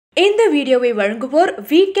இந்த வீடியோவை வழங்குவோர்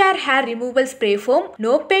We Care Hair Removal Spray Foam,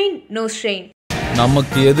 No Pain, No Strain.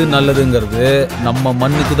 நமக்கு எது நல்லதுங்கிறது நம்ம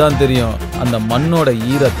மண்ணுக்கு தான் தெரியும். அந்த மண்ணோட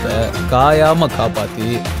ஈரத்தை காயாம காப்பாத்தி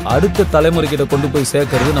அடுத்த தலைமுறைகிட்ட கொண்டு போய்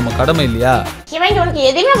சேர்க்கறது நம்ம கடமை இல்லையா? சிவாங்கி உனக்கு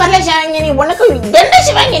எதுவுமே வரல சிவாங்கி, நீ உனக்கு என்ன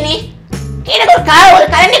சிவாங்கி, நீ எனக்கு ஒரு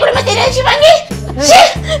கரண்டி குடும்ப தெரியாது சிவாங்கி.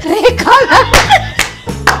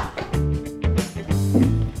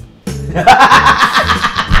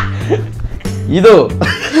 இதோ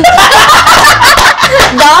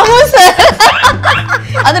தாமு சார்,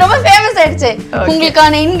 அது ரொம்ப ஃபேமஸ் ஆயிடுச்சு.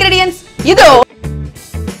 உங்களுக்கான இன்கிரிடியன்ட்ஸ் இதோ.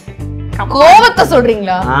 கோவத்தை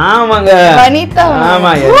சொல்றீங்களா? ஆமாங்க வனிதா.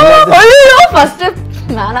 ஆமா, ஐயோ ஃபர்ஸ்ட்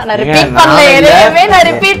நான் ரிப்பீட் பண்ணல, எதுவுமே நான்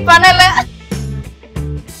ரிப்பீட் பண்ணல.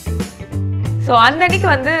 சோ அந்த அன்னைக்கு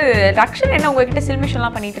வந்து ரக்ஷன் என்ன உங்ககிட்ட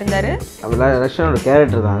சில்மிஷன்லாம் பண்ணிட்டு இருந்தாரு? அதெல்லாம் ரக்ஷனோட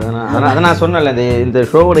கேரக்டர் தான். அத நான் சொன்னல, இந்த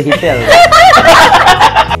ஷோவோட ஹிட் அது.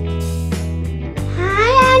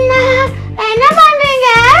 என்ன பண்றீங்க?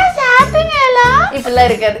 சாப்பிட்டீங்களா? இப்பெல்லாம்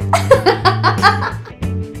இருக்காது.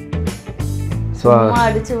 சும்மா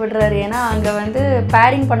அடிச்சு விடுறாரு. ஏன்னா அங்க வந்து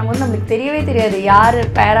பேரிங் பண்ணும்போது நமக்கு தெரியவே தெரியாது யாரு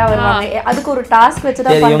பேரா வருவாங்க. அதுக்கு ஒரு டாஸ்க் வச்சு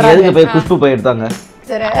தான் பண்றாங்க. இவங்க எதுக்கு போய் குஷ்பு போய் எடுத்தாங்க?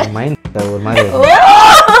 சரி, மைண்ட் ஒரு மாதிரி.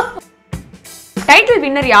 டைட்டில்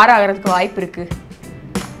வின்னர் யார் ஆகிறதுக்கு வாய்ப்பு இருக்கு?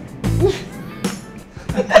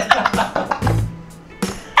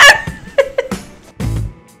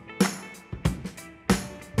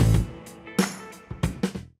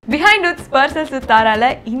 பிஹைண்ட் வித் பர்சன்ஸ் வித் தாரால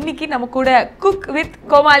இன்னைக்கு நம்ம கூட குக் வித்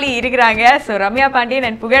கோமாளி இருக்கிறாங்க. ஸோ ரம்யா பாண்டியன்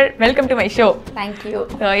அண்ட் புகழ், welcome to my show. Thank you.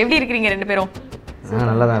 எப்படி இருக்கிறீங்க ரெண்டு பேரும்?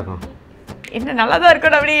 நல்லா தான் இருக்கும். என்ன நல்லா தான்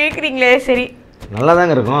இருக்கணும் அப்படியே இருக்கிறீங்களே. சரி, நல்லா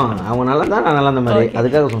தாங்க இருக்கும். அவங்க நல்லா தான், நான் நல்லா அந்த மாதிரி,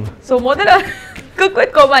 அதுக்காக சொன்னேன். ஸோ முதல்ல குக்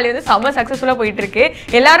வித் கோமாளி வந்து செம்ம சக்ஸஸ்ஃபுல்லாக போயிட்டு இருக்கு.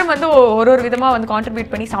 எல்லாரும் வந்து ஒரு விதமாக வந்து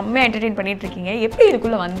கான்ட்ரிபியூட் பண்ணி செம்மையாக என்டர்டெயின் பண்ணிட்டு இருக்கீங்க. எப்படி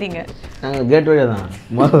இதுக்குள்ள வந்தீங்க? நாங்கள் கேட் வழியாக தான்,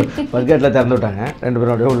 ஃபர்ஸ்ட் கேட்டில் திறந்து விட்டாங்க, ரெண்டு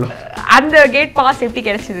பேரும் அப்படியே உள்ள. அந்த கேட் பாஸ் எப்படி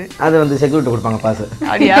கிடைச்சது? அது வந்து செக்யூரிட்டி கொடுப்பாங்க பாஸ்.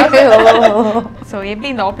 அப்படியா? ஸோ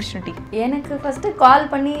எப்படி இந்த ஆப்பர்ச்சுனிட்டி? எனக்கு ஃபர்ஸ்ட் கால்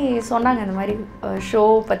பண்ணி சொன்னாங்க இந்த மாதிரி ஷோ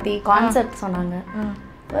பத்தி கான்செப்ட் சொன்னாங்க.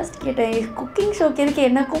 ஃபர்ஸ்ட் கேட்டேன், குக்கிங் ஷோக்கு எதுக்கு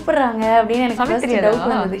என்ன கூப்பிடுறாங்க அப்படின்னு எனக்கு ஃபர்ஸ்ட் டவுட்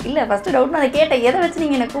வந்தது. இல்லை ஃபர்ஸ்ட் டவுட் நான் அதை கேட்டேன், எதை வச்சு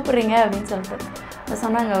நீங்கள் என்ன கூப்பிடுறீங்க அப்படின்னு சொல்லிட்டு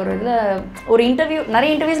சொன்னாங்க. ஒரு இதில் ஒரு இன்டர்வியூ, நிறைய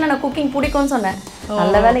இன்டர்வியூஸில் நான் குக்கிங் பிடிக்கும்னு சொன்னேன்.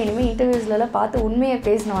 நல்ல வேலை இனிமேல் இன்டர்வியூஸ்லாம் பார்த்து உண்மையை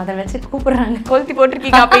பேசணும், அதை வச்சு கூப்பிடுறாங்க. கொளுத்தி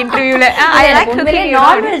போட்டிருக்கீங்க அப்போ இன்டர்வியூவில். உண்மையிலே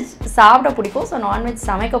நான்வெஜ் சாப்பிட பிடிக்கும். ஸோ நான்வெஜ்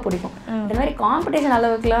சமைக்க பிடிக்கும். இந்த மாதிரி காம்படிஷன்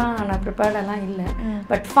அளவுக்குலாம் நான் ப்ரிப்பேர்டெல்லாம் இல்லை.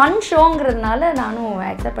 பட் ஃபன் ஷோங்கிறதுனால நானும்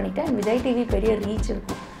அக்செப்ட் பண்ணிட்டேன். விஜய் டிவி பெரிய ரீச்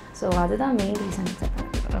இருக்கும். ஸோ அதுதான் மெயின் ரீசன் அக்செப்ட் பண்ணேன்.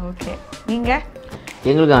 ஓகே, நீங்கள்?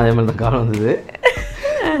 எங்களுக்கும் அதே மாதிரி தான் காலம் வந்தது.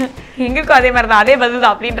 எங்களுக்கும் அதே மாதிரி தான், அதே பதில்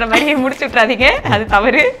தான் அப்படின்ற மாதிரி முடிச்சு விட்றாதீங்க, அது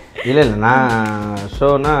தவறு. இல்லை நான்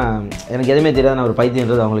ஷோனா எனக்கு எதுவுமே தெரியாது, நான் ஒரு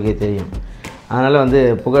பைத்தியன்றது அவங்களுக்கே தெரியும். அதனால் வந்து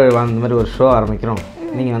புகழ் அந்த மாதிரி ஒரு ஷோ ஆரம்பிக்கிறோம்,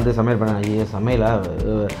 நீங்கள் வந்து சமையல் பண்ண. ஐயோ சமையலா,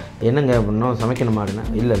 என்னங்க பண்ணோம், சமைக்கணுமா அப்படின்னா.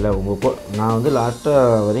 இல்லை உங்கள் நான் வந்து லாஸ்ட்டாக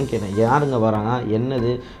வரையும் கேட்டேன், யாருங்க வராங்க,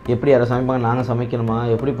 என்னது, எப்படி யாரை சமைப்பாங்க, நாங்கள் சமைக்கணுமா,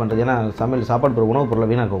 எப்படி பண்ணுறது? ஏன்னா சமையல் சாப்பாடு பொருள், உணவுப் பொருளை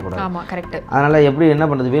வீணாக்கக்கூடாது. ஆமாம், கரெக்ட். அதனால் எப்படி என்ன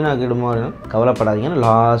பண்ணுறது, வீணாக்கிடுமோ அப்படின்னு கவலைப்படாதீங்கன்னு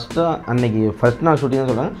லாஸ்ட்டாக அன்றைக்கி ஃபஸ்ட் நாள் ஷூட்டிங்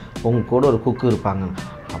தான் சொல்கிறாங்க, உங்கள் கூட ஒரு குக்கு இருப்பாங்க.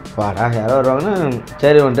 அப்பாடா யாரோ வருவாங்கன்னு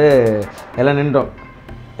சரி வந்துட்டு எல்லாம் நின்றோம்.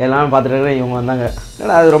 எல்லாம் பார்த்துட்டு இவங்க வந்தாங்க.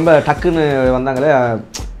 ஏன்னா அது ரொம்ப டக்குன்னு வந்தாங்களே,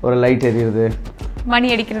 ஒரு லைட் எரியுது, மணி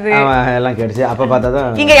அடிக்கிறது எல்லாம் கேட்டுச்சு. அப்போ பார்த்தா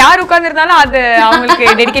தான் இங்கே யார் உட்காந்துருந்தாலும் அது அவங்களுக்கு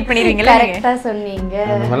டெடிகேட் பண்ணிடுவீங்களா? கரெக்டாக சொன்னீங்க.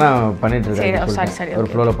 அந்த மாதிரிலாம் பண்ணிட்டு இருக்காங்க ஒரு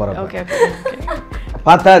ஃப்ளோவில் போகிறப்ப. ஓகே,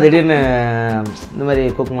 பார்த்தா திடீர்னு இந்த மாதிரி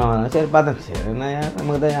குக்குலாம் வாங்க. சரி பார்த்தேன், சரி என்ன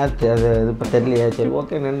நமக்கு தான் யார் அது இது இப்போ தெரியலையா, சரி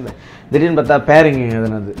ஓகே நின்று. திடீர்னு பார்த்தா பேரிங்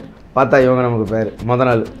எதுனது, பார்த்தா இவங்க நமக்கு பேர்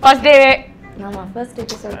முதல் நாள் ஃபர்ஸ்ட் டேவே. ஆமாம், ஃபர்ஸ்ட்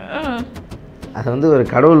எபிசோட். அது வந்து ஒரு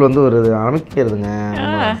கடவுள் வந்து ஒரு அமைக்கிறதுங்க.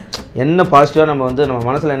 என்ன பாசிட்டிவாக நம்ம வந்து நம்ம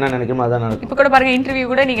மனசில் என்ன நினைக்கணுமோ அதான் நடக்கும். இப்போ கூட பாருங்க, இன்டர்வியூ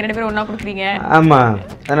கூட நீங்கள் ரெண்டு பேரும் ஒன்றா கொடுக்குறீங்க. ஆமாம்,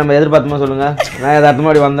 நம்ம எதிர்பார்த்தோமா சொல்லுங்கள். நான் எதார்த்தமா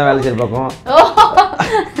அப்படி வந்தேன், வேலை செய்ய பார்ப்போம்,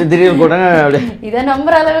 திடீர்னு போட்டாங்க அப்படியே. இதை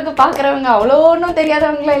நம்புற அளவுக்கு பார்க்குறவங்க அவ்வளோ ஒன்றும்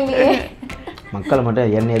தெரியாதவங்களா இல்லையே. மக்களை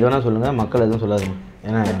மட்டும் என்ன எது வேணால் சொல்லுங்கள், மக்கள் எதுவும் சொல்லாதுங்க.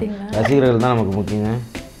 ஏன்னா ரசிகர்கள் தான் நமக்கு முக்கியங்க.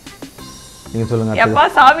 நீங்கள் சொல்லுங்கள். எப்பா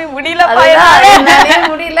சாமி முடியல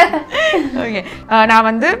முடியல. ஓகே, நான்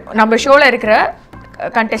வந்து நம்ம ஷோவில் இருக்கிற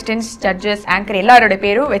கண்டெஸ்டன்ஸ், ஜட்ஜஸ், ஆங்கர் எல்லாரோட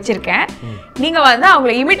பேரும் வச்சுருக்கேன். நீங்கள் வந்து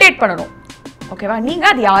அவங்கள இமிட்டேட் பண்ணணும், ஓகேவா? நீங்கள்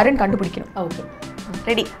அது யாருன்னு கண்டுபிடிக்கணும். Okay,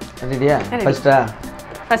 ready? ரெடியா? ஃபர்ஸ்ட்டு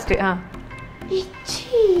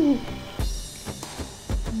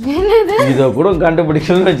இதை கூட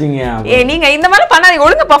கண்டுபிடிக்கணும்னு வச்சுங்க. நீங்கள் இந்த மாதிரி பண்ணாதீங்க,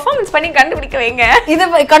 ஒழுங்கு பர்ஃபார்மன்ஸ் பண்ணி கண்டுபிடிக்க வைங்க.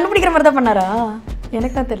 இதை கண்டுபிடிக்கிற மாதிரி தான் பண்ணாரா?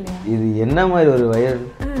 எனக்கு தான் தெரியல. இது என்ன மாதிரி ஒரு வயல்?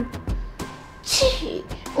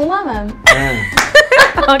 உமா மேம்.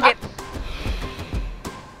 ஓகே,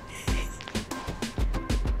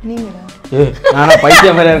 நீங்களா? நானா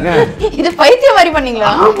பைத்தியம் மாதிரி இருக்கேன். இது பைத்தியம் மாதிரி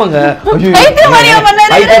பண்ணீங்களா? ஆமாங்க. பைத்தியம் மாதிரியா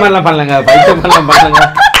பண்ணாரு? பைத்தியம் மாதிரிலாம் பண்ணலங்க. பைத்தியம் மாதிரிலாம் பண்ணலங்க.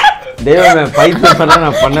 தெய்வமே பைத்தியம் மாதிரிலாம்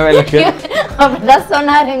நான் பண்ணவே இல்லை. அப்படிதான்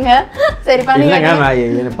சொன்னாருங்க. சரி பண்ணுங்க. இல்லைங்க நான்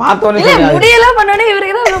என்ன பார்த்தோன்னே இல்ல முடியெல்லாம் பண்ணோடனே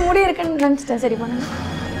இவருக்கு தான் அவ்வளவு முடி இருக்குன்னு நினைச்சிட்டேன். சரி பண்ணுங்க.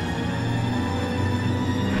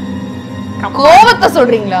 கோவத்தை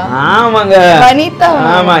சொல்றீங்களா? ஆமாங்க. வனிதா.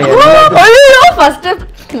 ஆமா. ஐயோ ஃபர்ஸ்ட்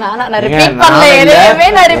நான் ரிப்பீட் பண்ணல. எதையுமே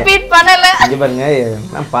நான் ரிப்பீட் பண்ணல. இங்க பாருங்க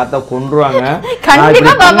நான் பார்த்தா கொன்றுவாங்க.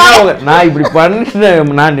 கண்டிப்பா பாபா. நான் இப்படி பண்ண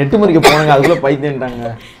நான் நெட்டு முறிக்க போனேங்க. அதுக்குள்ள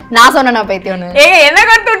பைத்தியம்ட்டாங்க. நான் சொன்னேனா பைத்தியம்னு? என்ன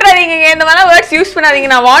கருத்து விட்டுறாதீங்க. இந்த மாதிரி வேர்ட்ஸ் யூஸ்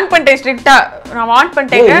பண்ணாதீங்க. நான் வார்ன் பண்ணிட்டேன் ஸ்ட்ரிக்ட்டா. நான் வார்ன்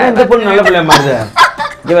பண்ணிட்டேங்க. இந்த பொண்ணு நல்ல பிள்ளை மாதிரி.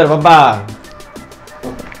 இங்க பாரு பாப்பா.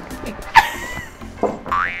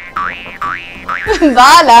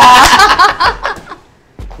 பாலா.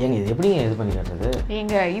 ஏங்க இது எப்படிங்க இது பண்ணி காட்டுறது?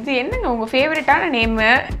 ஏங்க இது என்னங்க உங்க ஃபேவரட்டான நேம்?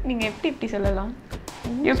 நீங்க எப்படி சொல்லலாம்?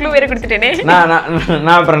 யூ க்ளூ வேற கொடுத்துட்டேனே.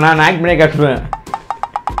 நான் அப்புறம் நான் ஆக்ட் பண்ணி காட்டுவேன்.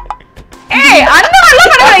 ஏய் அந்த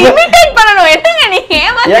மாதிரிலாம் பண்ணாத. இமிட்டேட் பண்ணனும். என்னங்க நீங்க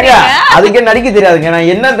ஏமாத்துறீங்க? அதுக்கு நடிக்க தெரியாதுங்க. நான்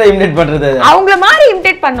என்னத்தை இமிட்டேட் பண்றது? அவங்கள மாதிரி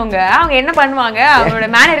இமிட்டேட் பண்ணுங்க. அவங்க என்ன பண்ணுவாங்க? அவங்களோட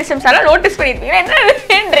மேனரிசம்ஸ் எல்லாம் நோட்டீஸ் பண்ணிருப்பீங்க.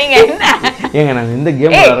 என்னன்றீங்க? என்ன? ஏங்க நான் இந்த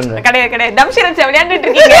கேம் விளையாடுறேன். கிடையாது. தம்ஷரன்ஸ் விளையாண்டுட்டு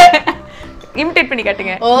இருக்கீங்க. இமிட்டேட் பண்ணி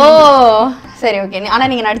காட்டுங்க. ஓ சரி ஓகே. ஆனா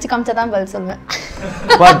நீங்க நடிச்சு காமிச்சா தான் பதில் சொல்வேன்.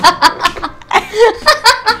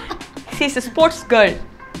 She is a sports girl.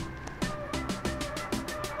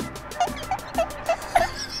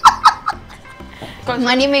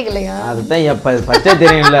 மணிமேகலையா? அதுதான் எப்ப பச்சை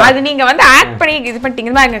தெரியும்ல. அது நீங்க வந்து ஆக்ட் பண்ணி இது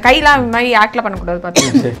பண்ணிட்டீங்க. எங்க கையில இந்த மாதிரி ஆக்ட்ல பண்ண கூடாது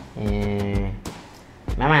பாத்து.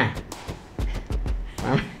 மாமா.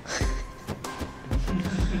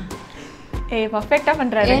 ஏய் பெர்ஃபெக்ட்டா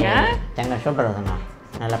பண்றாருங்க. தங்க சூப்பரா இருக்கா?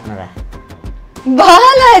 நல்லா பண்ணற.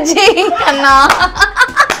 பாலாஜி கண்ணா.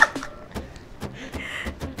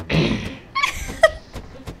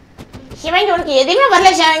 சிவாங்கி உனக்கு எதுவுமே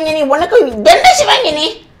வரல சிவாங்கி. நீ உனக்கு என்ன சிவாங்கி? நீ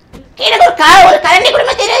கீழே ஒரு கரண்டி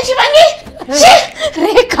குடும்ப தெரியாது சிவாங்கி.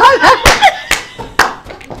 ரேகா.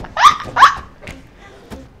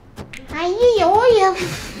 ஐயோ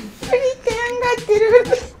எப்படி தேங்காய்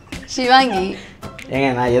திருவிழா. சிவாங்கி ஏங்க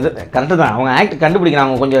நான் எது கரெக்டு தான். அவங்க ஆக்ட் கண்டுபிடிக்கிறாங்க.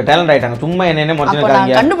 அவங்க கொஞ்சம் டேலண்ட் ஆயிட்டாங்க. சும்மா என்ன அப்ப நான்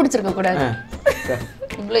முறைச்சிருக்காங்க. கண்டுபிடிச்சிருக்க கூடாது.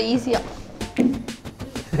 இவ்வளவு ஈஸியா.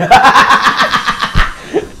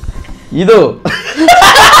 இதோ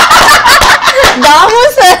தாமு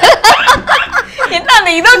சார். என்ன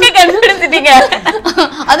அந்த இதோக்கே கண்டுபிடிச்சிட்டீங்க?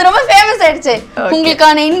 அது ரொம்ப ஃபேமஸ் ஆயிடுச்சு.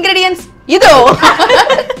 உங்களுக்கான இன்கிரிடியன்ட்ஸ் இதோ.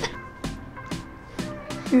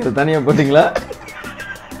 இது தனியா போட்டிங்களா?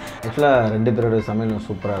 ஆக்சுவலா ரெண்டு பேரோட சமையல்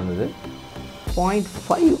சூப்பரா இருந்தது.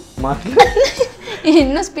 0.5 மார்க்.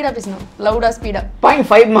 இன்னும் ஸ்பீடா பேசணும். லவுடா ஸ்பீடா.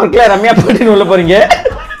 0.5 மார்க்ல ரம்யா பாண்டியன் உள்ள போறீங்க.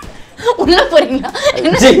 உள்ள போறீங்களா?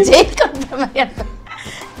 என்ன ஜெயிக்க பண்ற மாதிரி அர்த்தம்.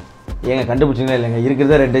 ஏங்க கண்டுபிடிச்சீங்களா இல்லைங்க?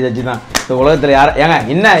 இருக்கிறதே 2 ஜட்ஜி தான் இந்த உலகத்துல. யார ஏங்க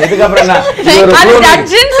என்ன இதுக்கு அப்புறம் என்ன அது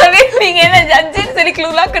ஜட்ஜ்னு சொல்லிட்டீங்க. என்ன ஜட்ஜ்னு சொல்லி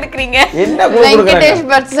க்ளூலா கொடுக்குறீங்க? என்ன க்ளூ கொடுக்குறீங்க? வெங்கடேஷ்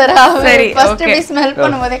பட் சார் சரி ஃபர்ஸ்ட் பீஸ் ஸ்மெல்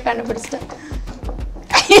பண்ணும்போதே கண்டுபிடிச்சிட்டேன்.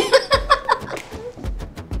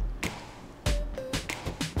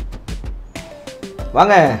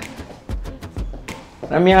 வாங்க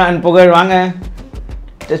ரம்யா அண்ட் புகழ் வாங்க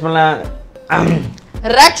டேஸ்ட் பண்ணலாம்.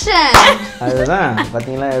 ரக்ஷன் அதுதான்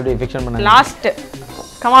பாத்தீங்களா எப்படி ஃபிக்ஷன் பண்ணாங்க. Last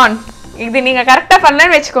come on. இது நீங்க கரெக்ட்டா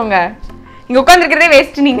பண்ணலன்னு வெச்சுக்கோங்க. இங்க உட்கார்ந்திருக்கிறதே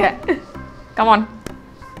வேஸ்ட் நீங்க. Come on.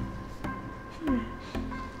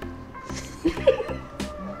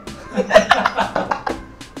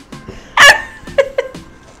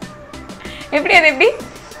 எப்படி அது எப்படி?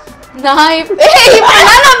 நான்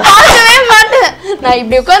பார்க்கவே மாட்டேன். நான்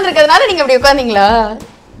இப்படி உட்கார்ந்திருக்கிறதுனால நீங்க இப்படி உட்கார்ந்தீங்களா?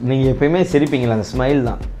 நீங்க எப்பயுமே சிரிப்பீங்களா? அந்த ஸ்மைல்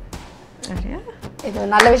தான். இது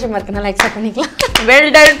நல்ல விஷயமா இருக்குனால அக்செப்ட் பண்ணிக்கலாம். Well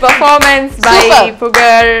done performance by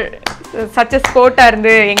புகழ். such a sport-ஆ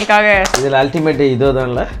இருந்து எங்களுக்காக. இதுல அல்டிமேட்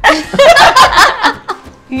இதோதான்ல.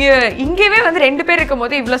 இங்கேயே வந்து 2 பேர்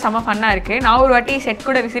இருக்கும்போது இவ்வளோ செம்ம ஃபன்னாக இருக்குது. நான் ஒரு வாட்டி செட்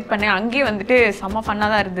கூட விசிட் பண்ணேன். அங்கேயே வந்துட்டு செம்ம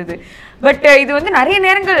ஃபன்னாக தான் இருந்தது. பட் இது வந்து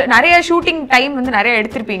நிறைய ஷூட்டிங் டைம் வந்து நிறைய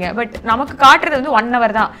எடுத்திருப்பீங்க. பட் நமக்கு காட்டுறது வந்து 1 hour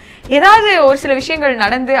தான். ஏதாவது ஒரு சில விஷயங்கள்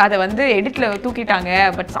நடந்து அதை வந்து எடிட்ல தூக்கிட்டாங்க.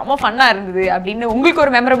 பட் செம்ம ஃபன்னாக இருந்தது அப்படின்னு உங்களுக்கு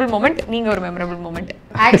ஒரு மெமரபிள் மூமெண்ட், நீங்கள் ஒரு மெமரபிள் மூமெண்ட்.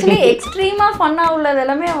 ஆக்சுவலி எக்ஸ்ட்ரீமா ஃபன்னா உள்ளது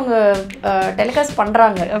எல்லாமே அவங்க டெலிகாஸ்ட்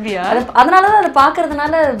பண்றாங்க. அப்படியா? அதனால தான் அதை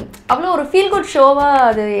பார்க்கறதுனால அவ்வளோ ஒரு ஃபீல் குட் ஷோவா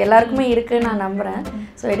அது எல்லாருக்குமே இருக்குன்னு நான் நம்புறேன்.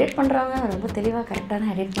 ஸோ எடிட் பண்ணுறவங்க ரொம்ப தெளிவாக கரெக்டான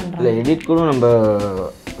எடிட் பண்ணுறாங்க. இல்லை எடிட் கூட நம்ம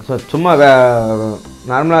சும்மா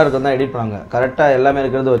நார்மலாக இருக்கிறது தான் எடிட் பண்ணுவாங்க. கரெக்டாக எல்லாமே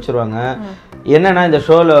இருக்கிறது வச்சுருவாங்க. என்னென்னா இந்த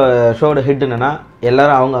ஷோவோட ஹிட் என்னென்னா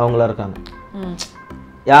எல்லாரும் அவங்களா இருக்காங்க.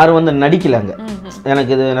 யாரும் வந்து நடிக்கலைங்க.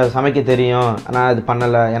 எனக்கு இது நான் சமைக்க தெரியும், நான் இது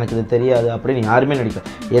பண்ணலை, எனக்கு இது தெரியாது அப்படின்னு யாருமே நடிக்கல.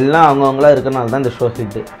 எல்லாம் அவங்கவுங்களா இருக்கிறனால தான் இந்த ஷோ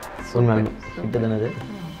ஹிட்டு. உண்மையாலுமே ஹிட்டு தானே இது.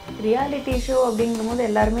 ரியாலிட்டி ஷோ அப்படிங்கும்போது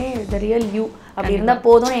எல்லாருமே த ரியல் யூ அப்படி இருந்தால்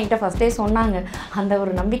போதும்னு என்கிட்ட ஃபஸ்ட்டே சொன்னாங்க. அந்த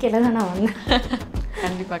ஒரு நம்பிக்கையில் தான் நான் வந்தேன்.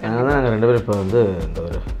 கண்டிப்பாக. அதனால தான் நாங்கள் 2 பேரும் இப்போ வந்து இந்த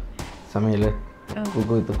ஒரு சமையல்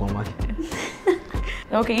குக்கு வித்து கோமாளி.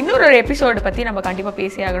 ஓகே, இன்னொரு எபிசோடு பற்றி நம்ம கண்டிப்பாக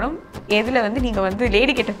பேசி ஆகணும். எதில் வந்து நீங்கள் வந்து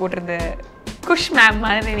லேடி கெட்ட போட்டிருந்த குஷ் மேம்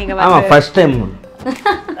மாதிரி நீங்கள் ஆமாம் ஃபர்ஸ்ட் டைம்.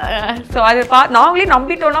 ஸோ அது நாங்களே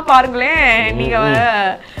நம்பிட்டோம்னா பாருங்களேன் நீங்கள்.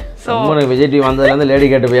 ஸோ விஜய் டிவி வந்ததுலேருந்து லேடி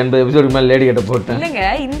கேட்ட 80 எபிசோடுக்கு மேலே லேடி கேட்ட போட்டேன். இல்லைங்க,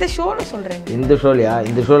 இந்த ஷோவில் சொல்கிறேன். இந்த ஷோலையா?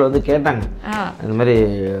 இந்த ஷோவில் வந்து கேட்டாங்க இந்த மாதிரி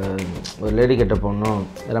ஒரு லேடி கேட்ட போடணும்,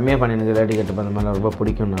 ரம்யா பாண்டியனுக்கு லேடி கேட்ட அந்த மாதிரிலாம் ரொம்ப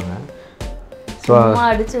பிடிக்கும்னாங்க. சும்மா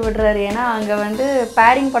அடிச்சு விடுறாரு. ஏன்னா அங்கே வந்து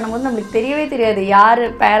பேரிங் பண்ணும்போது நம்மளுக்கு தெரியவே தெரியாது யார்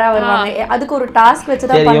பேராக வருவாங்க. அதுக்கு ஒரு டாஸ்க் வச்சு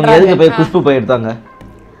தான் பண்ணுறாங்க. எதுக்கு போய் குஷ்பு போய் எடுத்தாங்க?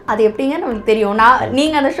 அது எப்படிங்க நம்மளுக்கு தெரியும்?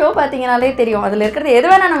 நீங்கள் அந்த ஷோ பார்த்தீங்கனாலே தெரியும். அதில் இருக்கிறது எது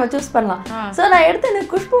வேணால் நம்ம சூஸ் பண்ணலாம். ஸோ நான் எடுத்து இந்த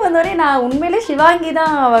குஷ்பு வந்தோடனே நான் உண்மையிலே சிவாங்கி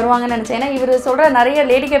தான் வருவாங்கன்னு நினச்சேன். ஏன்னா இவர் சொல்கிற நிறைய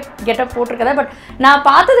லேடி கெட்டப் போட்டிருக்கதா, பட் நான்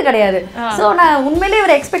பார்த்தது கிடையாது. ஸோ நான் உண்மையிலே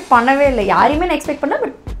இவர் எக்ஸ்பெக்ட் பண்ணவே இல்லை. யாரையுமே நான் எக்ஸ்பெக்ட் பண்ணேன்.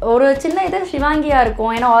 பட் ஒரு சின்ன இது சிவாங்கியாக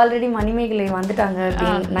இருக்கும். ஏன்னா ஆல்ரெடி மணிமேகலை வந்துட்டாங்க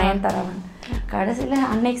அப்படின்னு நயன்தாராவன். கடைசியில்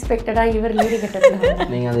அன்எக்ஸ்பெக்டடாக இவர் லேடி கெட்டப்.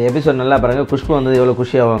 நீங்கள் அந்த எபிசோட் நல்லா பாருங்கள். குஷ்பு வந்தது எவ்வளோ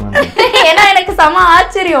குஷியாவாங்க. ஏன்னா எனக்கு செம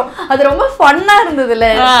ஆச்சரியம். அது ரொம்ப ஃபன்னா இருந்ததுல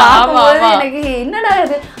பார்க்கும்போது. எனக்கு என்னடா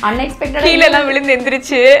இது அன்எக்ஸ்பெக்டடா கீழ எல்லாம் விழுந்து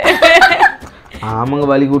எந்திரிச்சு. ஆமாங்க,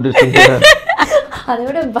 வலி கூட்டுருச்சுங்க. அதை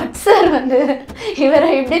விட பட் சார் வந்து இவரை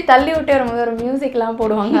இப்படி தள்ளி விட்டு வரும்போது ஒரு மியூசிக்லாம்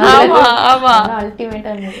போடுவாங்க.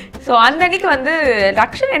 அல்டிமேட்டா இருந்தது. ஸோ அந்த அன்னைக்கு வந்து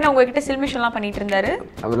ரக்ஷன் என்ன உங்ககிட்ட சில்மிஷன்லாம் பண்ணிட்டு இருந்தாரு?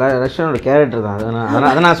 ரக்ஷனோட கேரக்டர் தான்.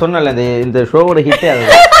 அதை நான் சொன்னேன்ல, இந்த ஷோவோட ஹிட்டே அது.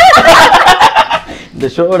 இந்த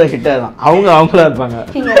ஷோவோட ஹிட்டே தான். அவங்களா இருப்பாங்க.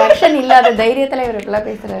 இங்க ரக்ஷன் இல்லாத தைரியத்துல இவர் இப்பெல்லாம்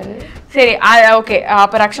பேசுறாரு. சரி, ஓகே.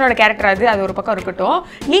 அப்போ ரக்ஷனோட கேரக்டர் அது ஒரு பக்கம் இருக்கட்டும்.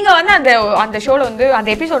 நீங்க வந்து அந்த ஷோல வந்து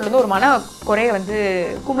அந்த எபிசோட்ல வந்து ஒரு மன குறைய வந்து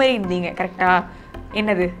குமரி இருந்தீங்க, கரெக்டா?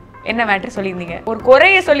 என்ன மேட்டர் சொல்லியிருந்தீங்க? ஒரு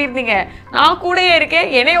குறைய சொல்லியிருந்தீங்க. நான் கூடயே இருக்கேன்,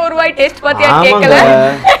 என்னைய ஒரு வாய் டேஸ்ட் பார்த்தியா கேட்கல.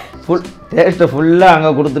 ஃபுல் டேஸ்ட்டை ஃபுல்லாக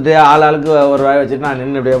அங்கே கொடுத்துட்டு ஆளுக்கு ஒரு வாய் வச்சுட்டு நான்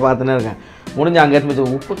நின்று இப்படியே பார்த்துன்னே இருக்கேன். முடிஞ்சு அங்கே எடுத்து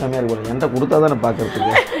உப்பு கம்மியாக இருக்கும், என்கிட்ட கொடுத்தா தானே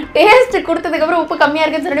பார்க்கறதுக்கு. டேஸ்ட் கொடுத்ததுக்கப்புறம் உப்பு கம்மியாக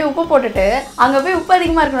இருக்குன்னு சொல்லி உப்பு போட்டுட்டு அங்கே போய் உப்பு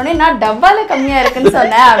அதிகமாக இருக்கணும்னே நான் டப்பால கம்மியாக இருக்குன்னு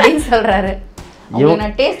சொன்னேன் அப்படின்னு சொல்கிறாரு.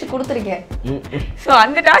 நான் டேஸ்ட் கொடுத்துருக்கேன். ஸோ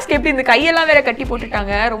அந்த டாஸ்க் எப்படி இந்த கையெல்லாம் வேற கட்டி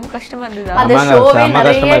போட்டுட்டாங்க, ரொம்ப கஷ்டமா இருந்தது. அந்த ஷோவே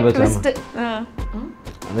நிறைய ட்விஸ்ட்.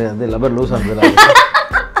 அது லப்பர் லூஸ் ஆகுது.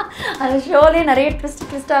 அந்த ஷோலேயே நிறைய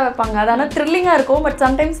ட்விஸ்ட்டாக வைப்பாங்க. அது ஆனால் த்ரில்லிங்காக இருக்கும். பட்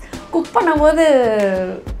சம்டைம்ஸ் குக் பண்ணும்போது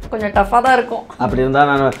கொஞ்சம் டஃப்பாக தான் இருக்கும். அப்படி இருந்தால்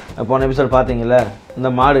நான் போன எபிசோட் பார்த்தீங்களா, இந்த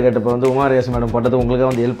மாடு கேட்டப்போ வந்து உமாரேஸ் மேடம் போட்டது உங்களுக்கு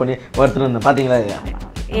வந்து ஹெல்ப் பண்ணி வறுத்துன்னு இருந்தேன் பார்த்தீங்களா?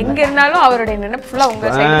 எங்க இருந்தாலும் அவருடைய நினைப்பு ஃபுல்லாக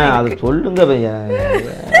உங்க அது சொல்லுங்க பையன்.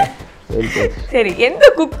 சரி, எந்த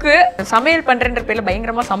குக்கு சமையல் பண்றன்ற பேர்ல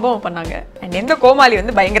பயங்கரமா சம்பவம் பண்ணாங்க அண்ட் எந்த கோமாளி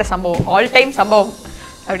வந்து பயங்கர சம்பவம், ஆல் டைம் சம்பவம்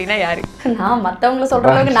அப்படின்னா யாரு? நான் மத்தவங்கள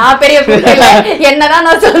சொல்ற அளவுக்கு நான் பெரிய என்னதான்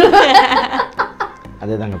நான் சொல்லுவேன்.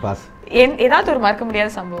 அதேதாங்க பாஸ். ஏதாவது ஒரு மறக்க முடியாத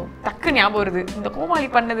சம்பவம் டக்கு ஞாபகம் வருது, இந்த கோமாளி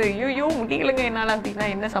பண்ணது ஐயோ முடியலங்க என்னால அப்படின்னா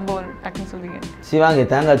என்ன சம்பவம் டக்குன்னு சொல்லுங்க. சிவாங்கி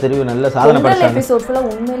தேங்காய் திருவி நல்ல சாதனை பண்ணாங்க. எபிசோட் ஃபுல்லா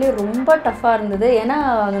உண்மையிலேயே ரொம்ப டஃப்பா இருந்தது. ஏன்னா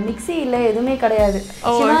அந்த மிக்ஸி இல்ல, எதுவுமே கிடையாது.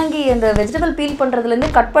 சிவாங்கி அந்த வெஜிடபிள் பீல் பண்றதுல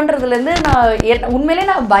இருந்து கட் பண்றதுல இருந்து நான்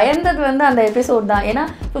உண்மையிலேயே நான் பயந்தது வந்து அந்த எபிசோட் தான். ஏன்னா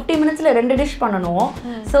 15 மினிட்ஸ்ல 2 டிஷ் பண்ணணும்.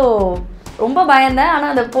 ஸோ ரொம்ப பயந்தேன்.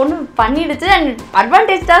 ஆனால் அந்த பொண்ணு பண்ணிடுச்சு. அண்ட்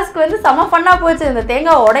அட்வான்டேஜ் டாஸ்க் வந்து செம ஃபன்னாக போச்சு. இந்த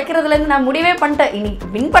தேங்காய் உடைக்கிறதுலேருந்து நான் முடிவே பண்ணிட்டேன். இன்னைக்கு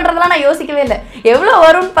வின் பண்ணுறதுலாம் நான் யோசிக்கவே இல்லை. எவ்வளோ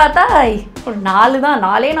வரும்னு பார்த்தா ஒரு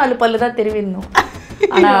 4 பல்லு தான் தெரிவிருந்தோம்.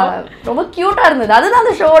 ஆனால் ரொம்ப க்யூட்டாக இருந்தது. அதுதான்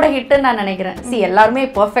அந்த ஷோவோட ஹிட்டுன்னு நான் நினைக்கிறேன். எல்லாருமே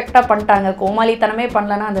பர்ஃபெக்டாக பண்ணிட்டாங்க. கோமாளித்தனமே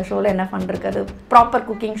பண்ணலன்னா அந்த ஷோவில் என்ன ஃபன் இருக்குது? ப்ராப்பர்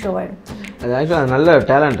குக்கிங் ஷோ ஆகிடும். அது ஆக்சுவலாக அது நல்ல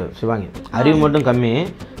டேலண்ட் சிவாங்கி. அறிவு மட்டும் கம்மி,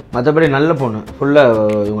 மற்றபடி நல்ல பொண்ணு. ஃபுல்லாக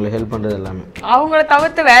இவங்களுக்கு ஹெல்ப் பண்ணுறது எல்லாமே. அவங்கள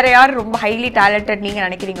தவிர்த்து வேற யார் ரொம்ப ஹைலி டேலண்டட் நீங்க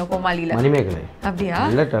நினைக்கிறீங்க கோமாளியில? மணிமேகலை. அப்படியா?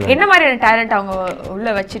 என்ன மாதிரியான டேலண்ட் அவங்க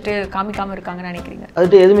உள்ள வச்சுட்டு காமிக்காம இருக்காங்கன்னு நினைக்கிறீங்க?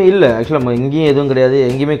 அதுட்டு எதுவுமே இல்லை ஆக்சுவலாக. இங்கேயும் எதுவும் கிடையாது,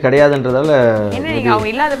 எங்கேயுமே கிடையாதுன்றதால என்ன நீங்க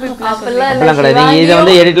அவங்க இல்லாத போய் அப்படிலாம் கிடையாது. நீங்கள் இதை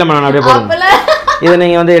வந்து எடிட்ல பண்ண அப்படியே போடுங்க. இதை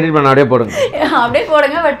நீங்கள் வந்து எடிட் பண்ண அப்படியே போடுங்க. அப்படியே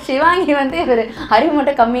போடுங்க. பட் சிவாங்கி வந்து இவர் அறிவு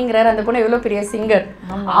மட்டும் கம்மிங்கிறாரு. அந்த பொண்ணு எவ்வளோ பெரிய சிங்கர்.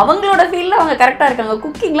 அவங்களோட ஃபீல்டில் அவங்க கரெக்டாக இருக்காங்க.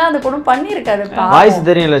 குக்கிங்லாம் அந்த பொண்ணு பண்ணியிருக்காரு. வாய்ஸ்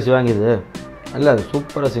தெரியல சிவாங்கி, இது இல்லை அது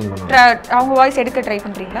சூப்பராக சிங் பண்ணுவாங்க. அவங்க வாய்ஸ் எடுக்க ட்ரை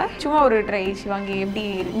பண்ணுறீங்களா? சும்மா ஒரு ட்ரை. சிவாங்கி எப்படி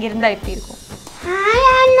இங்கே இருந்தால் எப்படி இருக்கும்?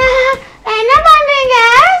 என்ன பண்றீங்க?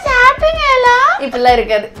 சாப்பிட்டீங்களா? இப்படிலாம்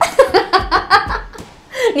இருக்காது.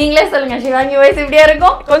 நீங்களே சொல்லுங்க, சிவாங்கி வாய்ஸ் இப்படியா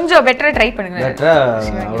இருக்கும்? கொஞ்சம் பெட்டரா ட்ரை பண்ணுங்க. பெட்டரா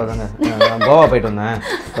அவ்வளோதாங்க. கோவா போயிட்டு வந்தேன்,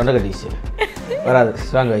 தொண்டை கட்டிச்சு வராது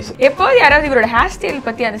சிவாங்கி வாய்ஸ். எப்போது யாராவது இவரோட ஹேர் ஸ்டைல்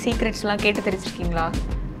பற்றி அந்த சீக்ரெட்ஸ்லாம் கேட்டு தெரிஞ்சிருக்கீங்களா?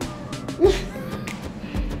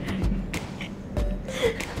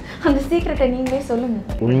 அந்த சீக்ரெட்டை நீங்களே சொல்லுங்க.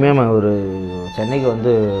 உண்மையாக ஒரு சென்னைக்கு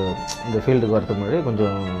வந்து இந்த ஃபீல்டுக்கு வரதுக்கு முன்னாடி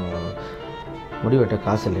கொஞ்சம் முடிவெட்ட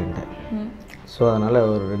காசு இல்லைன்ட்டேன். ஸோ அதனால்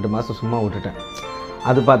ஒரு 2 மாதம் சும்மா விட்டுட்டேன்.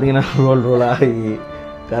 அது பார்த்தீங்கன்னா ரோலாகி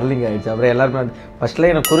கர்லிங் ஆகிடுச்சு. அப்புறம் எல்லாருமே ஃபர்ஸ்ட்ல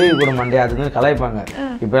எனக்கு குருவி கூட மண்டே அது வந்து கலாய்ப்பாங்க.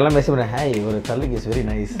 இப்போ எல்லாம் பேச போகிறேன், ஹே ஒரு கர்லிங் இஸ் வெரி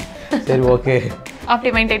நைஸ். சரி ஓகே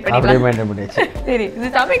அப்படியே மெயின்டைன் பண்ணியாச்சு. சரி, இது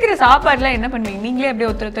சமைக்கிற சாப்பாடுலாம் என்ன பண்ணுவீங்க? நீங்களே அப்படியே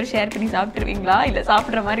ஒருத்தர் ஷேர் பண்ணி சாப்பிட்டுருவீங்களா இல்லை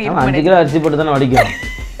சாப்பிட்ற மாதிரி 5 கிலோ அரிசி போட்டு தானே வடிக்கிறோம்.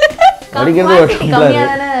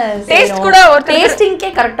 டேஸ்ட் கூட ஒரு டேஸ்டிங்கே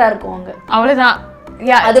கரெக்டா இருக்கும் அங்க. அவ்வளவுதான்.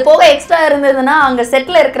 அது போக எக்ஸ்ட்ரா இருந்ததுன்னா அங்க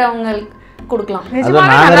செட்ல இருக்கிறவங்க கொடுக்கலாம்.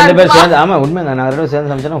 நாங்கள் 2 பேர் சேர்ந்து ஆமாம் உண்மைங்க நாங்கள் 2 பேர்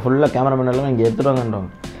சேர்ந்து சமைச்சோன்னா ஃபுல்லாக கேமராமேன் எல்லாம் இங்கே எடுத்துருவாங்கன்றோம்.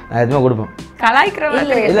 நான் எதுவுமே கொடுப்போம்.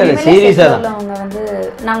 இல்லை சீரியஸாக தான் அவங்க வந்து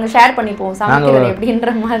நாங்கள் ஷேர் பண்ணிப்போம் சமைக்கிறது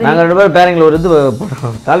எப்படின்ற மாதிரி. நாங்கள் 2 பேர் பேரிங்கில் ஒரு இது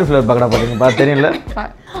போட்டோம், காலிஃப்ளவர் பக்கடா பார்த்தீங்க பார்த்து தெரியல.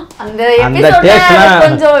 அந்த டேஸ்ட்லாம்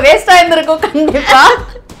கொஞ்சம் வேஸ்ட் ஆயிருந்திருக்கும் கண்டிப்பா.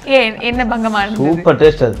 என்ன பங்கமா சூப்பர்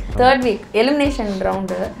டேஸ்ட். அது 3rd week elimination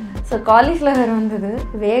round. So cauliflower வந்தது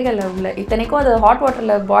வேகலை உள்ள. இத்தனைக்கும் அது ஹாட்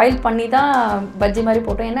வாட்டரில் பாயில் பண்ணி தான் பஜ்ஜி மாதிரி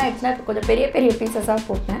போட்டோம். ஏன்னா ஆக்சுவலாக கொஞ்சம் பெரிய பெரிய பீசஸாக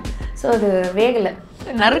போட்டேன். ஸோ அது வேகலை.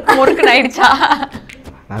 நறுக்கு முறுக்குன்னு ஆயிடுச்சா?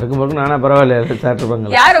 நறுக்கு முறுக்கு நானா பரவாயில்ல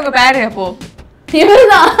சாப்பிட்டுருப்பாங்க. யார் உங்க பேரு அப்போ?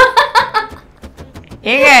 இவருதான்.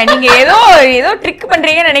 ஏங்க நீங்க ஏதோ ட்ரிக்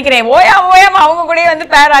பண்றீங்கன்னு நினைக்கிறேன். ஓயாம அவங்க கூட வந்து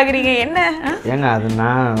பேர் ஆகுறீங்க என்ன? ஏங்க அது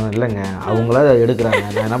நான் இல்லைங்க, அவங்களா எடுக்கிறாங்க,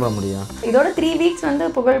 நான் என்ன பண்ண முடியும். இதோட 3 வீக்ஸ் வந்து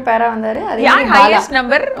புகழ் பேரா வந்தாரு. அது யார் ஹையஸ்ட்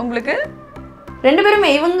நம்பர் உங்களுக்கு? 2 பேருமே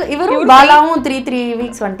இவரும் பாலாவும் 3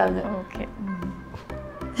 வீக்ஸ் வந்துட்டாங்க. ஓகே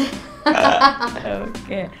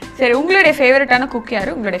ஓகே சரி, உங்களுடைய ஃபேவரட்டான குக்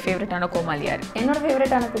யாரு? உங்களுடைய ஃபேவரட்டான கோமாளி யாரு? என்னோட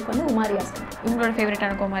ஃபேவரட்டான குக் வந்து உமாரியாஸ். உங்களோட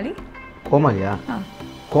ஃபேவரட்டான கோமாளி? கோமாளியா?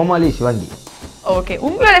 கோமாளி சிவாங்கி. ஓகே,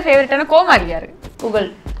 உங்களோட ஃபேவரட்டான கோமாளி யாரு? புகழ்,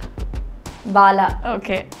 பாலா,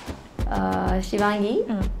 ஓகே, சிவாங்கி,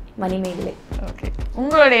 மணிமேகலை. ஓகே,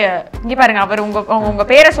 உங்களுடைய இங்கே பாருங்க, அவர் உங்க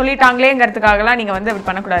பேரை சொல்லிட்டாங்களேங்கிறதுக்காகலாம் நீங்க வந்து அப்படி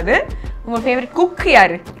பண்ணக்கூடாது. உங்க ஃபேவரட் குக்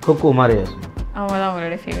யாரு? குக் உமாரியாஸ். அவங்க தான்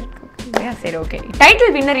உங்களுடைய ஃபேவரட் குக். சரி ஓகே,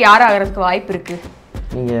 டைட்டில் வின்னர் யார் ஆகிறதுக்கு வாய்ப்பு இருக்கு?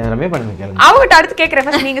 நீங்க ரம்யா பாண்டியன் கேளுங்க. அவங்ககிட்ட அடுத்து கேட்குறேன்,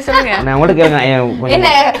 ஃபர்ஸ்ட் நீங்க சொல்லுங்க. நான் உங்கள்கிட்ட கேளுங்க.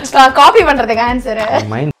 என்ன காப்பி பண்றதுக்கு ஆன்சர்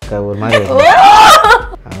மைண்ட் ஒரு மாதிரி.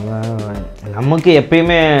 நமக்கு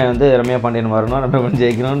எப்பயுமே வந்து ரம்யா பாண்டியன் வரணும், ரம்யா பாண்டியன்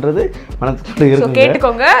ஜெயிக்கணும்ன்றது மனசுக்குள்ள இருக்கு.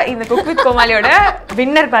 கேட்டுக்கோங்க, இந்த குக் வித் கோமாளியோட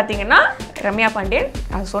வின்னர் பாத்தீங்கன்னா ரம்யா பாண்டியன்.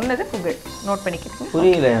 அது சொன்னது புகழ், நோட் பண்ணிக்கிறேன்.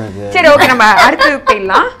 புரியல எனக்கு. சரி ஓகே, நம்ம அடுத்து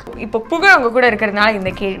போயிடலாம். இப்போ புகழ் உங்க கூட இருக்கிறதுனால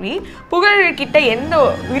இந்த கேள்வி, புகழ் கிட்ட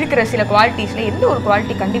இருக்கிற சில குவாலிட்டிஸ்ல எந்த ஒரு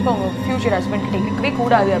குவாலிட்டி கண்டிப்பா உங்க ஃபியூச்சர் ஹஸ்பண்ட் கிட்ட இருக்கவே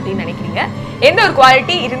கூடாது அப்படின்னு நினைக்கிறீங்க? எந்த ஒரு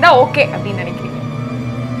குவாலிட்டி இருந்தா ஓகே அப்படின்னு நினைக்கிறீங்க?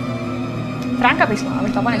 ஃப்ராங்கா பேசலாம்.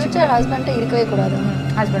 அவர் தப்பா நினைச்சு ஹஸ்பண்ட் இருக்கவே கூடாது.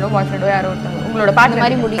 ஹஸ்பண்டோ பாய் ஃப்ரெண்டோ யாரோ ஒருத்தவங்க உங்களோட பார்ட்னர்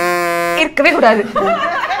மாதிரி முடி இருக்கவே கூடாது.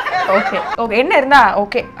 ஓகே ஓகே, என்ன இருந்தா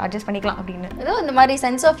ஓகே அட்ஜஸ்ட் பண்ணிக்கலாம் அப்படின்னு? ஏதோ இந்த மாதிரி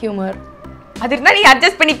சென்ஸ் ஆஃப் ஹியூமர் அது இருந்தா நீங்க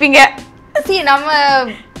அட்ஜஸ்ட் பண்ணிப்பீங்க. நம்ம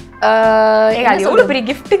எவ்வளவு பெரிய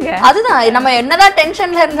கிஃப்ட்டுங்க. அதுதான், நம்ம என்னதான்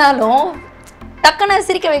டென்ஷன்ல இருந்தாலும் டக்குன்னு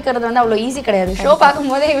சிரிக்க வைக்கிறது வந்து அவ்வளோ ஈஸி கிடையாது. ஷோ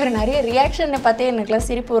பார்க்கும்போதே இவர் நிறைய ரியாக்ஷனை பார்த்தே எனக்குலாம்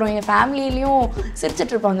சிரிப்பு வரும். எங்கள் ஃபேமிலியிலையும்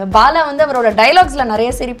சிரிச்சிட்டு இருப்பாங்க. பாலா வந்து அவரோட டைலாக்ஸில்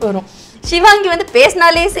நிறைய சிரிப்பு வரும். சிவாங்கி வந்து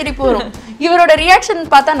பேசினாலே சிரிப்பு வரும். இவரோட ரியாக்ஷன்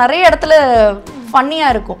பார்த்தா நிறைய இடத்துல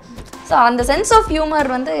ஃபன்னியாக இருக்கும். ஸோ அந்த சென்ஸ் ஆஃப் ஹியூமர்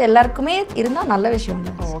வந்து எல்லாருக்குமே இருந்தால் நல்ல விஷயம்.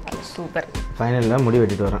 Okay super. ஃபைனலில் முடி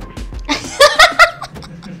வெட்டிட்டு வரேன்.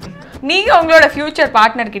 நீங்கள் உங்களோட ஃப்யூச்சர்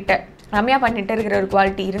பார்ட்னர் கிட்ட ரம்யா பண்ணிட்டு இருக்கிற ஒரு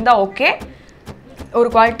குவாலிட்டி இருந்தால் ஓகே, ஒரு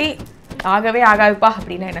குவாலிட்டி ஆகவே ஆகாதுப்பா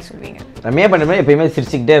அப்படின்னா என்ன சொல்வீங்க? ரம்யா பாண்டியன் எப்பயுமே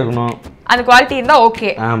சிரிச்சுக்கிட்டே இருக்கணும், அந்த குவாலிட்டி இருந்தா ஓகே.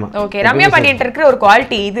 ஆமா ஓகே, ரம்யா பாண்டியன் இருக்கிற ஒரு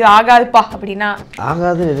குவாலிட்டி இது ஆகாதுப்பா அப்படின்னா?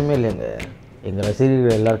 ஆகாது எதுவுமே இல்லைங்க. எங்க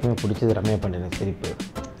ரசிகர்கள் எல்லாருக்குமே பிடிச்சது ரம்யா பாண்டியன் சிரிப்பு.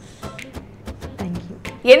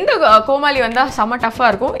 எந்த கோமாளி வந்தா செம்ம டஃபா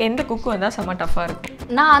இருக்கும், எந்த குக்கு வந்தா செம்ம டஃபா இருக்கும்?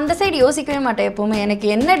 நான் அந்த சைடு யோசிக்கவே மாட்டேன் எப்பவுமே. எனக்கு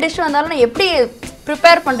என்ன டிஷ் வந்தாலும் நான் எப்படி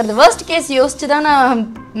ப்ரிப்பேர் பண்றது, வர்ஸ்ட் கேஸ் யோசிச்சு தான் நான்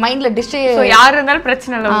மைண்ட்ல டிஷ். யார் இருந்தாலும்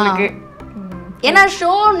பிரச்சனை இல்லை உங்களுக்கு. ஏன்னா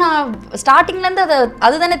ஷோ நான் ஸ்டார்டிங்லேருந்து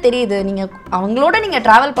அதுதானே தெரியுது. நீங்கள் அவங்களோட நீங்கள்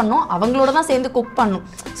ட்ராவல் பண்ணணும், அவங்களோட தான் சேர்ந்து குக் பண்ணணும்.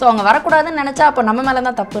 ஸோ அவங்க வரக்கூடாதுன்னு நினச்சா அப்போ நம்ம மேலே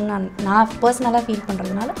தான் தப்புன்னு நான் பர்சனலாக ஃபீல்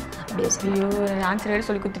பண்ணுறதுனால அப்படியே ஐயோ ஆன்சர் வேறு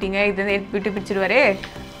சொல்லி கொடுத்துட்டீங்க. இது விட்டு பிடிச்சிடுவாரு.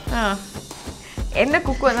 எந்த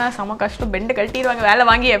குக்கு வந்தால் செம கஷ்டம், பெண்டு கழட்டிடுவாங்க வேலை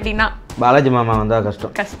வாங்கி அப்படின்னா? பாலாஜி மாமா வந்தால்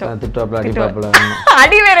கஷ்டம். திட்டுவாப்பில் அடிப்பாப்பில்.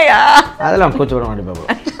 அடி வேறையா? அதெல்லாம் கோச்சு விட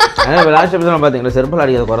அடிப்பாப்பில். லாஸ்ட் எபிசோட் பார்த்தீங்களா, செருப்பல்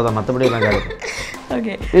அடிக்காத குறை தான், மற்றபடி எல்லாம் கிடையாது.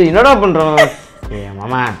 ஓகே, இது என்னடா பண்ணுறோம்?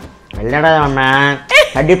 மாமா இல்லடா மாமா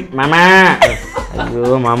அடி மாமா.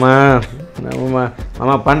 ஐயோ மாமா மாமா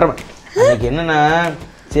மாமா பண்ணுறேன். எனக்கு என்னென்னா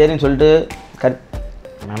சரின்னு சொல்லிட்டு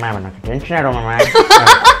மாமா எனக்கு டென்ஷன் ஆகிடும் மாமா.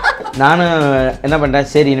 நானும் என்ன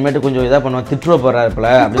பண்ணிட்டேன், சரி இனிமேட்டு கொஞ்சம் இதாக பண்ணுவேன், திட்டுவ போகிறா இப்போல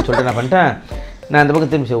அப்படின்னு சொல்லிட்டு என்ன பண்ணிட்டேன், நான் இந்த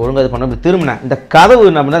பக்கம் திரும்பி ஒழுங்காக இது பண்ண திரும்பினேன். இந்த கதவு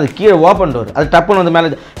என்ன பண்ணேன், அது கீழே ஓப்பன் டோர், அது டப்புன்னு வந்து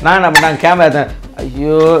மேலே நான் என்ன பண்ணேன், கேமரா எடுத்தேன்.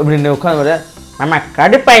 ஐயோ இப்படின்னு உட்காந்து வர மாமா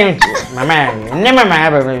கடுப்பாயிடுச்சு மாமா, என்ன மாமா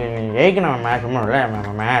ஜெயிக்கணும் மாமா, சும்மா இல்லை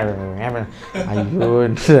மாமா. ஐயோ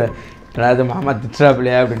அதாவது மாமா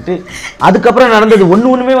திட்டுறாப்பிலையா அப்படின்ட்டு. அதுக்கப்புறம் நடந்தது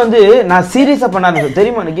ஒன்றுமே வந்து நான் சீரியஸாக பண்ண ஆரம்பிச்சேன்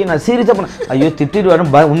தெரியுமா. அன்றைக்கி நான் சீரியஸாக பண்ணேன். ஐயோ திட்டிடுவாரும்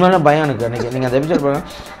உண்மையான பயம் எனக்கு அன்றைக்கி. நீங்கள் அந்த எபிசோட் பாருங்க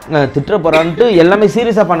திட்டுற போகிறான்ட்டு எல்லாமே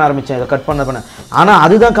சீரியஸாக பண்ண ஆரம்பித்தேன். இதை கட் பண்ண ஆனால்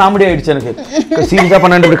அதுதான் காமெடி ஆகிடுச்சு எனக்கு. சீரியஸாக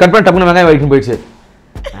பண்ணான்னு இப்படி கட் பண்ண டப்புன்னு வெங்காயம் வரைக்கும் போயிடுச்சு.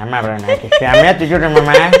 ஆமாம் அப்புறம் செம்மையாக திட்டுவிட்டேன்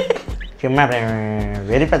மாமா, சும்மா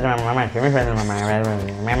வெறி பார்த்தேன் மாமா,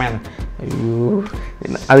 மாமா. ஐயோ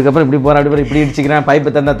அதுக்கப்புறம் இப்படி போகிறேன் அப்படி இப்படி இடிச்சிக்கிறேன், பைப்பு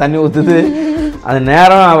தந்தா தண்ணி ஊற்றுது. அது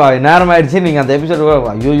நேரம் ஆகிடுச்சு. நீங்கள் அந்த எபிசோடு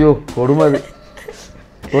ஐயோ கொடுமை. அது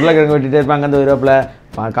உருளைக்கிழங்கு வெட்டிகிட்டே இருப்பாங்க அந்த உயிரோப்பில்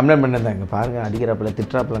கம்ப்ளைண்ட் பண்ணியிருந்தாங்க. பாருங்கள் அடிக்கிறாப்பில்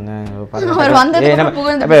திட்டுறாப்பிலங்க பாருங்க.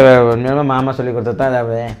 மாமா சொல்லி கொடுத்தா தான்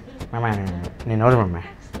அதாவது மாமா நீ நோடு மாமா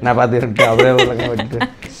நான் பார்த்துக்கிட்டு அவரே உருளைக்கிழங்கு வெட்டிட்டு.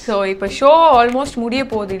 ஸோ இப்போ ஷோ ஆல்மோஸ்ட் முடிய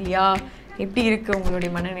போகுது இல்லையா, எப்படி இருக்குது உங்களுடைய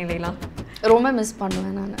மனநிலையெல்லாம்? ரொம்ப மிஸ்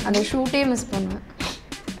பண்ணுவேன் நான், அந்த ஷூட்டே மிஸ் பண்ணுவேன்.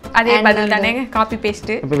 அதே பதில் தானே, காப்பி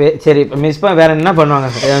பேஸ்ட்டு. இப்போ சரி இப்போ மிஸ் பண்ண வேறு என்ன பண்ணுவாங்க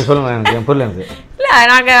சொல்லுங்கள் எனக்கு புரியல. எனக்கு இல்லை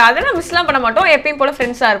நாங்கள் அதெல்லாம் மிஸ்லாம் பண்ண மாட்டோம், எப்பயும் போல்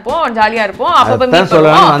ஃப்ரெண்ட்ஸாக இருப்போம், ஜாலியாக இருப்போம். அப்போ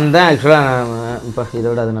சொல்லலாம் வந்தேன் ஆக்சுவலாக இப்போ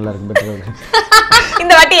இதோட அது நல்லா இருக்கு பெட்டர்.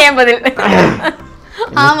 இந்த வாட்டி ஏன் பதில்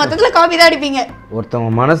மொத்தத்தில் காப்பி தான் அடிப்பீங்க.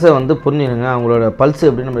 ஒருத்தவங்க மனசை வந்து புரிஞ்சுனுங்க, அவங்களோட பல்ஸ்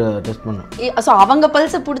எப்படி நம்ம டெஸ்ட் பண்ணணும். ஸோ அவங்க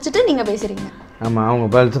பல்ஸை பிடிச்சிட்டு நீங்கள் பேசுகிறீங்க. ஆமாம் அவங்க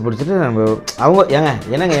பல்ஸை பிடிச்சிட்டு நம்ம அவங்க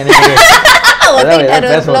என்னங்க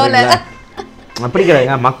பேச அப்படி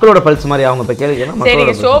கிடையாதுங்க, மக்களோட பல்ஸ் மாதிரி அவங்க இப்போ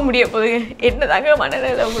கேள்வி. ஷோ முடிய போகுது, என்னதாங்க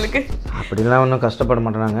மனநிலை உங்களுக்கு? அப்படிலாம் ஒன்றும் கஷ்டப்பட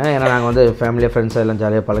மாட்டேறாங்க. ஏன்னா நாங்கள் வந்து ஃபேமிலியாக ஃப்ரெண்ட்ஸாக எல்லாம்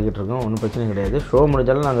ஜாலியாக பழகிட்டு இருக்கோம், ஒன்றும் பிரச்சனை கிடையாது. ஷோ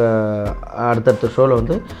முடிஞ்சாலும் நாங்கள் அடுத்தடுத்த ஷோவில்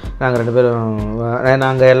வந்து நாங்கள் 2 பேரும்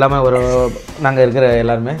நாங்கள் எல்லாமே நாங்கள் இருக்கிற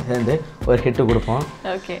எல்லாருமே சேர்ந்து ஒரு ஹிட்டு கொடுப்போம்.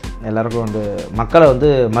 ஓகே எல்லாருக்கும் வந்து மக்களை வந்து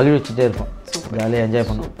மகிழ்ச்சிட்டே இருப்போம், ஜாலியாக என்ஜாய்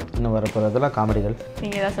பண்ணுவோம். இன்னும் வரப்போகிறதுலாம் காமெடிகள்.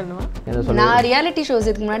 நீங்கள் தான் சொல்லணுமா? நான் ரியாலிட்டி ஷோஸ்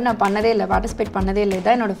இதுக்கு முன்னாடி நான் பண்ணதே இல்லை, பார்ட்டிசிபேட் பண்ணதே இல்லை.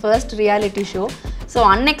 இதான் என்னோட ஃபர்ஸ்ட் ரியாலிட்டி ஷோ. ஸோ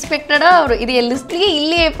அன்எக்ஸ்பெக்டடாக இது என் லிஸ்ட்லேயே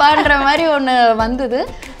இல்லையேப்பான்ற மாதிரி ஒன்று வந்தது.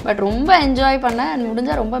 பட் ரொம்ப என்ஜாய் பண்ணேன்,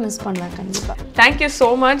 முடிஞ்சால் ரொம்ப மிஸ் பண்ணுவேன் கண்டிப்பாக. Thank you so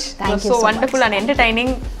much, so wonderful and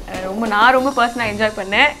entertaining. நான் ரொம்ப பர்சனலாக என்ஜாய்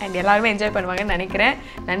பண்ணேன் அண்ட் எல்லாருமே என்ஜாய் பண்ணுவாங்கன்னு நினைக்கிறேன்.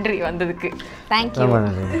 நன்றி வந்ததுக்கு. தேங்க்யூ.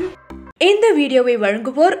 இந்த வீடியோவை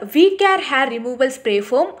வழங்குவோர் we care hair removal spray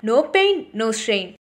foam, no pain no strain.